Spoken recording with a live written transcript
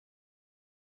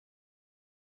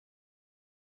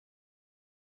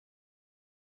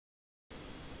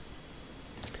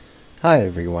Hi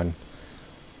everyone.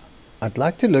 I'd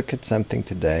like to look at something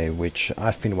today which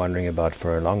I've been wondering about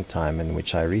for a long time, and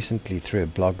which I recently, through a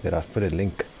blog that I've put a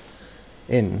link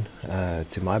in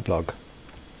to my blog,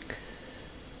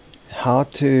 how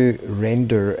to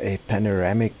render a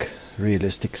panoramic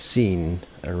realistic scene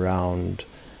around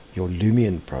your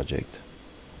Lumion project.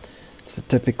 It's the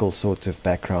typical sort of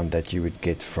background that you would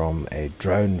get from a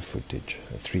drone footage,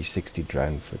 a 360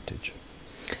 drone footage.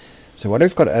 So what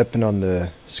I've got open on the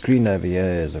screen over here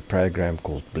is a program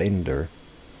called Blender,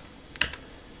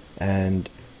 and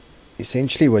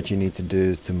essentially what you need to do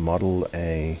is to model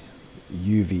a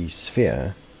UV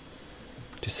sphere,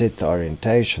 to set the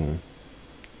orientation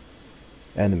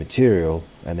and the material,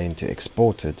 and then to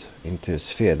export it into a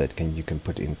sphere that you can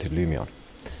put into Lumion.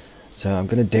 So I'm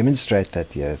going to demonstrate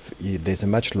that here. There's a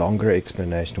much longer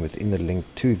explanation within the link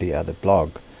to the other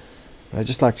blog. I'd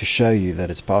just like to show you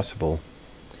that it's possible.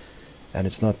 And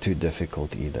it's not too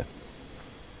difficult either.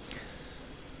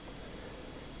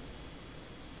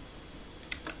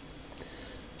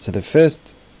 So the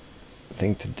first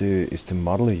thing to do is to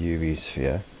model a UV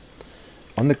sphere.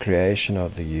 On the creation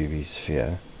of the UV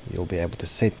sphere, you'll be able to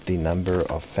set the number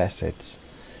of facets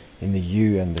in the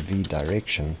U and the V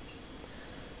direction.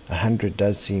 100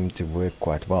 does seem to work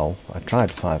quite well. I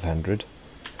tried 500,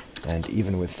 and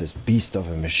even with this beast of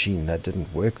a machine, that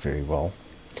didn't work very well.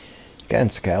 You can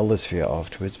scale the sphere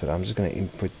afterwards, but I'm just going to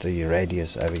input the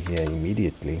radius over here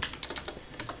immediately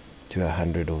to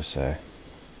 100 or so.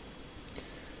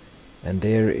 And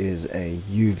there is a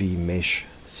UV mesh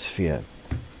sphere.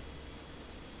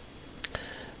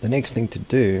 The next thing to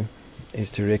do is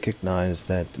to recognize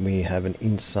that we have an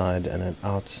inside and an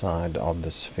outside of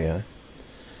the sphere.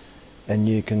 And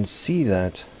you can see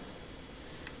that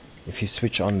if you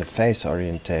switch on the face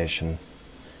orientation,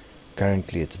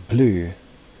 currently it's blue.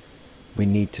 We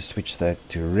need to switch that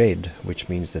to red, which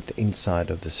means that the inside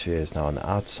of the sphere is now on the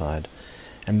outside.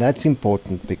 And that's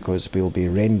important because we'll be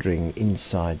rendering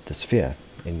inside the sphere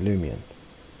in Lumion.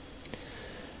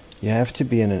 You have to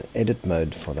be in an edit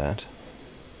mode for that.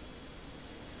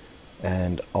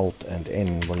 And Alt and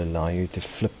N will allow you to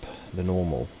flip the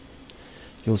normal.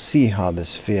 You'll see how the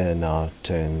sphere now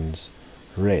turns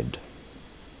red.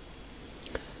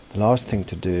 The last thing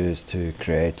to do is to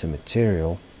create a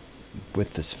material.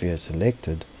 With the sphere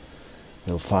selected,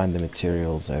 we'll find the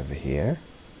materials over here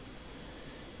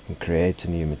and create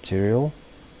a new material.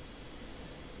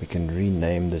 We can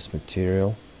rename this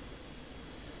material.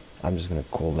 I'm just going to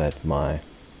call that my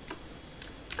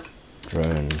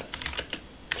drone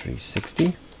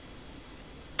 360.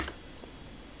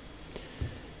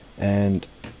 And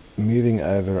moving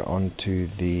over onto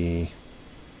the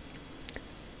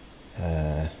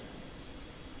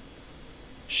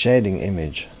shading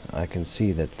image, I can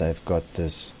see that they've got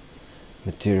this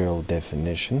material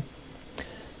definition.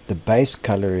 The base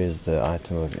color is the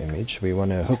item of image. We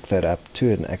want to hook that up to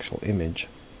an actual image,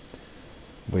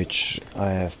 which I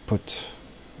have put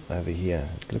over here.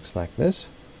 It looks like this.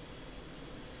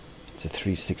 It's a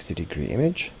 360-degree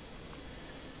image,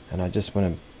 and I just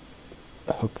want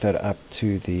to hook that up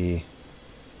to the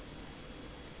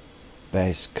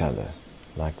base color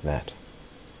like that.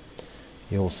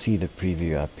 You'll see the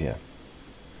preview up here.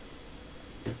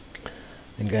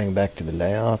 And going back to the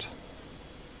layout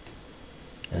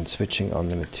and switching on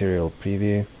the material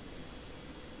preview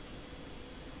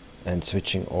and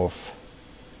switching off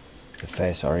the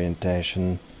face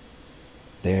orientation,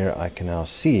 there I can now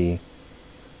see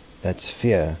that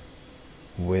sphere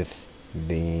with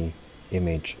the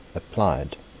image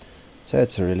applied. So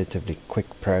it's a relatively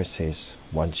quick process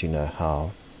once you know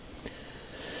how.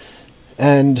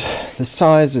 And the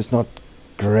size is not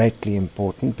greatly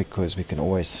important because we can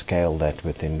always scale that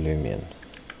within Lumion.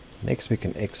 Next we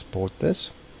can export this.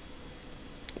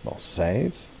 I'll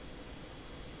save.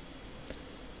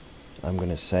 I'm going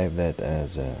to save that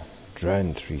as a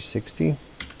drone 360.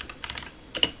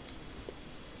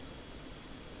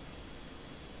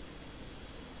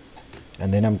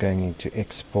 And then I'm going to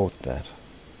export that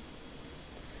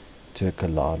to a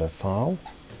collada file.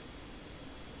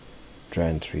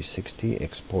 Drone 360,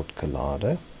 export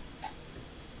collada.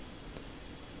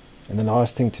 And the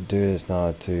last thing to do is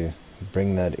now to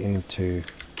bring that into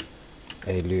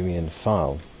a Lumion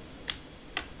file.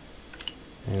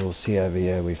 And you'll see over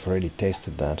here we've already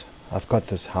tested that. I've got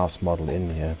this house model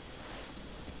in here.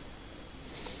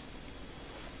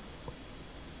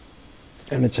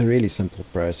 And it's a really simple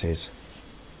process.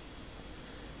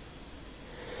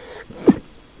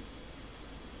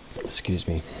 Excuse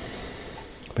me.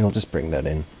 We'll just bring that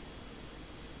in.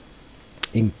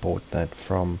 Import that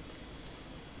from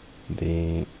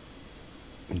the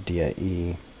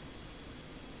DAE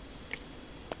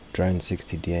drone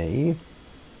 60 DAE.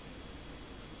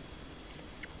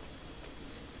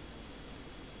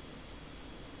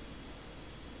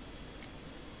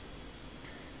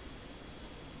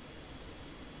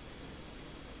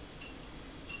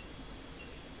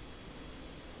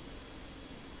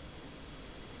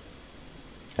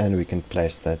 And we can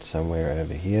place that somewhere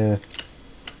over here,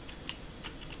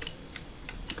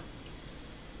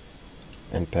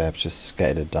 and perhaps just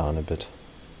scale it down a bit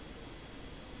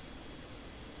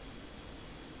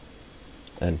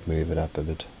and move it up a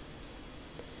bit.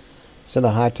 So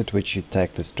the height at which you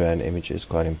take this drone image is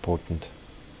quite important.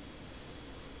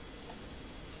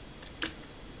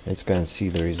 Let's go and see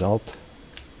the result.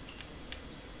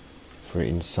 If we're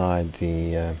inside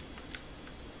the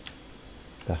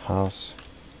house,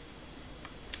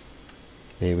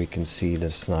 there we can see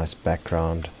this nice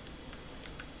background,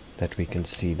 that we can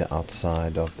see the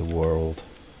outside of the world,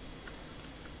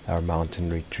 our mountain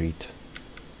retreat.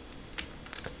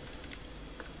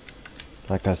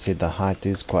 Like I said, the height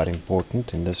is quite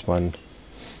important. In this one,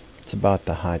 it's about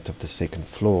the height of the second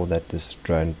floor that this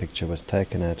drone picture was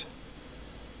taken at.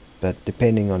 But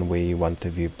depending on where you want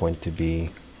the viewpoint to be,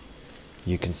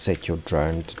 you can set your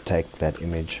drone to take that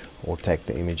image, or take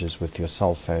the images with your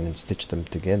cell phone and stitch them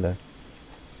together.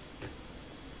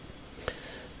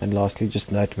 And lastly,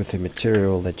 just note with the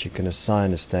material that you can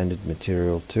assign a standard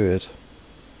material to it,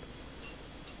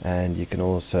 and you can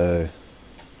also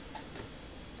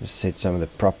just set some of the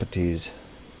properties,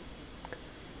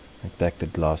 like take the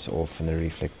gloss off and the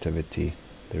reflectivity,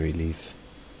 the relief,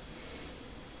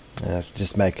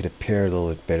 just make it appear a little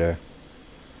bit better.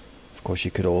 Of course,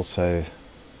 you could also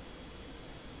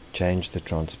change the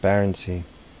transparency.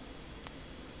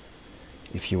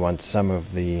 If you want some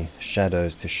of the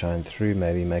shadows to shine through,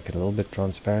 maybe make it a little bit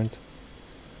transparent.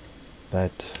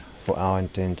 But for our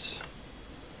intents,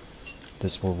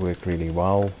 this will work really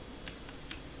well.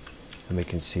 And we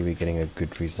can see we're getting a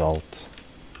good result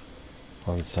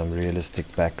on some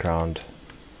realistic background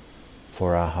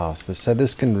for our house. So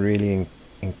this can really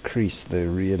increase the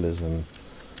realism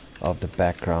of the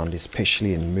background,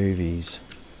 especially in movies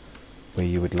where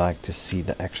you would like to see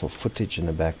the actual footage in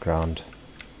the background.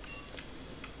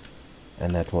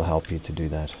 And that will help you to do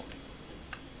that.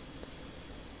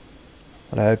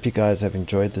 And I hope you guys have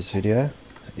enjoyed this video.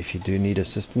 If you do need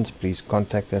assistance, please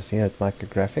contact us here at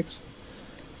Micrographics,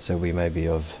 so we may be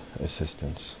of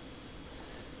assistance.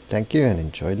 Thank you and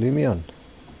enjoy Lumion.